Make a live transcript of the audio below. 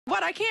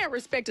What I can't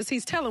respect is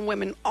he's telling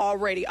women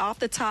already off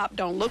the top,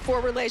 don't look for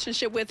a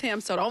relationship with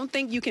him, so don't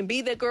think you can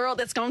be the girl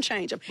that's going to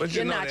change him. But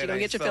you're not. You're going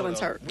to get your feelings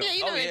hurt. Yeah,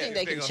 you know they think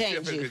they can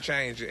change you.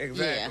 Change it.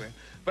 Exactly. Yeah.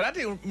 But I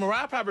think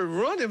Mariah probably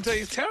ruined him until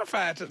he's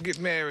terrified to get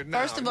married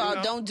now. First of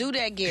all, don't do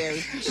that, Gary.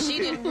 She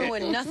didn't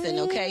ruin nothing,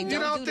 okay?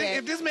 Don't do that.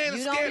 If this man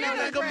is scared, he's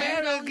not going to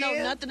marry again. You don't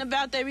know nothing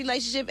about their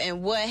relationship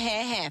and what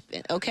had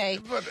happened, okay?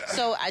 But,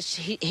 so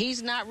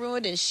he's not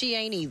ruined and she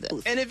ain't either.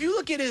 And if you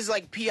look at his,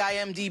 like,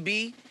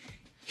 PIMDB...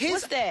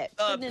 What's that?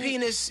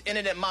 Penis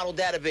Internet Model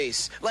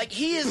Database. Like,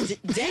 his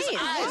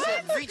eyes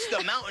have reached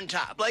the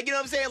mountaintop. Like, you know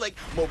what I'm saying? Like,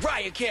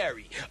 Mariah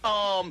Carey,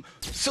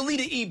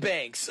 Selena E.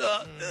 Banks,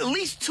 at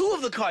least 2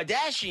 of the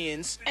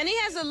Kardashians. And he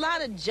has a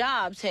lot of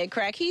jobs, Head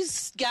Crack.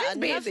 He's got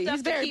enough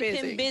stuff to keep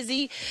him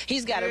busy.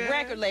 He's got a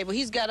record label.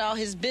 He's got all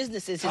his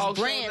businesses, his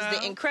brands,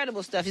 the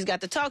incredible stuff. He's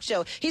got the talk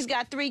show. He's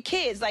got 3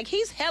 kids. Like,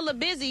 he's hella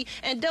busy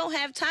and don't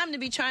have time to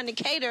be trying to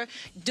cater,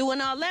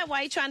 doing all that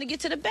while he's trying to get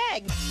to the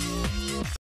bag.